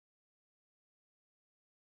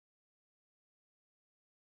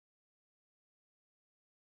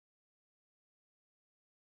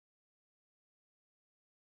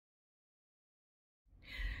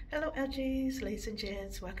Hello LGs, ladies and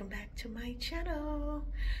gents, welcome back to my channel.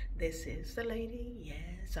 This is the lady.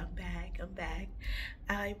 Yes, I'm back.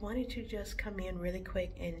 I wanted to just come in really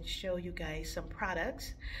quick and show you guys some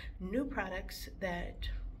products, new products that,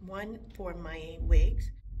 one for my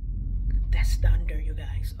wigs, that's thunder you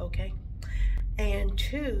guys, okay? And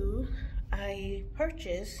two, I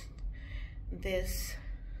purchased this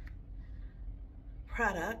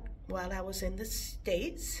product while I was in the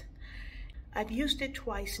States. I've used it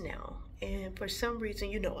twice now, and for some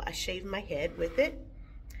reason, I shaved my head with it.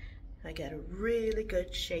 I got a really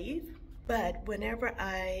good shave, but whenever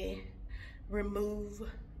I remove,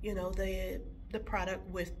 the product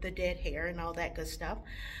with the dead hair and all that good stuff,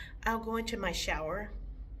 I'll go into my shower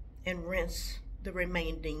and rinse the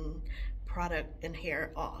remaining product and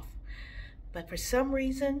hair off. But for some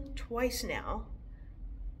reason, twice now,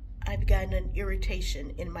 I've gotten an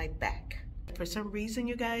irritation in my back. For some reason,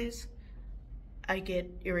 you guys, I get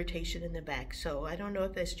irritation in the back. So I don't know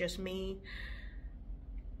if that's just me,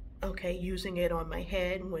 using it on my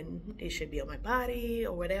head when it should be on my body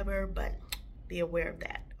or whatever, but be aware of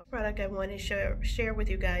that. The product I want to share with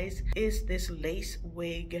you guys is this lace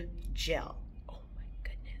wig gel.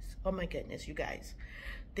 Oh my goodness, you guys.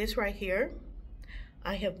 This right here,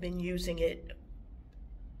 I have been using it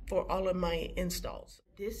for all of my installs.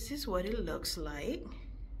 This is what it looks like.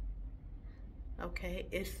 Okay,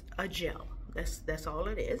 it's a gel. That's all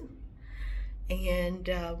it is. And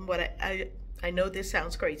what I know this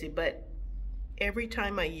sounds crazy, but every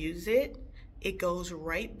time I use it, it goes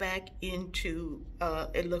right back into,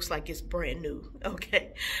 it looks like it's brand new,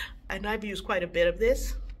 okay? And I've used quite a bit of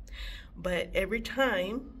this, but every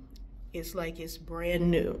time it's like it's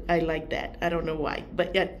brand new. I like that. I don't know why,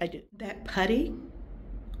 but yeah, I do. That putty,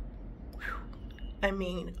 I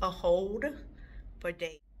mean, a hold for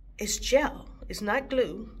days. It's gel. It's not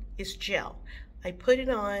glue. It's gel. I put it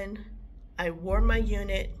on. I wore my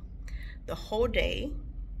unit the whole day.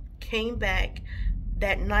 Came back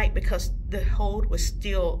that night because the hold was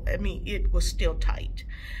still, it was still tight.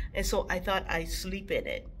 And so I thought I'd sleep in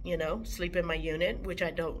it, sleep in my unit, which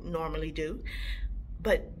I don't normally do.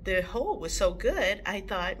 But the hold was so good, I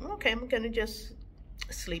thought, okay, I'm going to just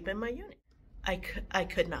sleep in my unit. I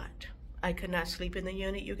could not. I could not sleep in the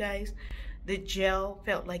unit, you guys. The gel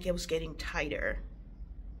felt like it was getting tighter.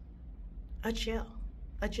 A gel,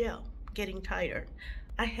 getting tighter.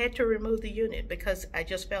 I had to remove the unit because I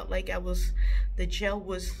just felt like the gel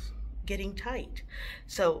was getting tight.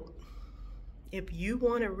 So if you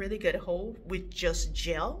want a really good hold with just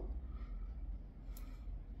gel,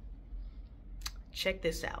 check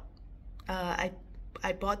this out. I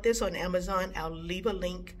bought this on Amazon. I'll leave a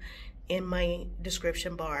link in my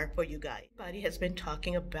description bar for you guys. Everybody has been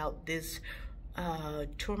talking about this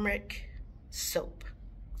turmeric soap.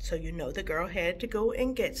 So the girl had to go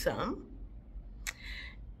and get some.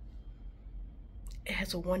 It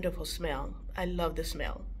has a wonderful smell. I love the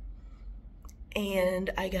smell. And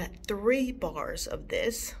I got 3 bars of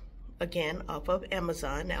this, again, off of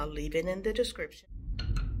Amazon. I'll leave it in the description.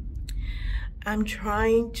 I'm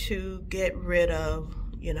trying to get rid of,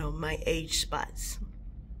 my age spots.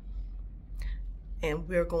 And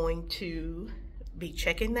we're going to be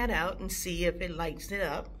checking that out and see if it lightens it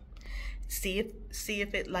up. See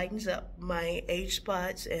if it lightens up my age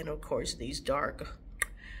spots, and of course these dark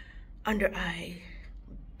under eye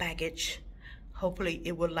baggage. Hopefully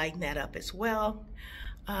it will lighten that up as well.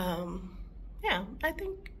 Yeah, I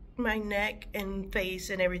think my neck and face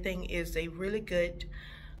and everything is a really good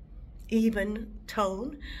even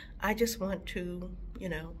tone. I just want to,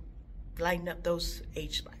 lighten up those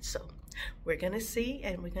age spots. So we're gonna see,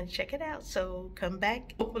 and we're gonna check it out. So come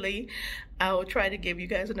back. Hopefully I'll try to give you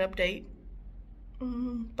guys an update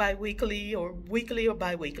bi-weekly or weekly or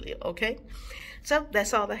bi-weekly, okay? So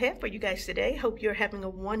that's all I have for you guys today. Hope you're having a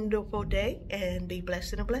wonderful day, and be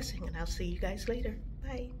blessed and a blessing, and I'll see you guys later.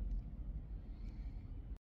 Bye.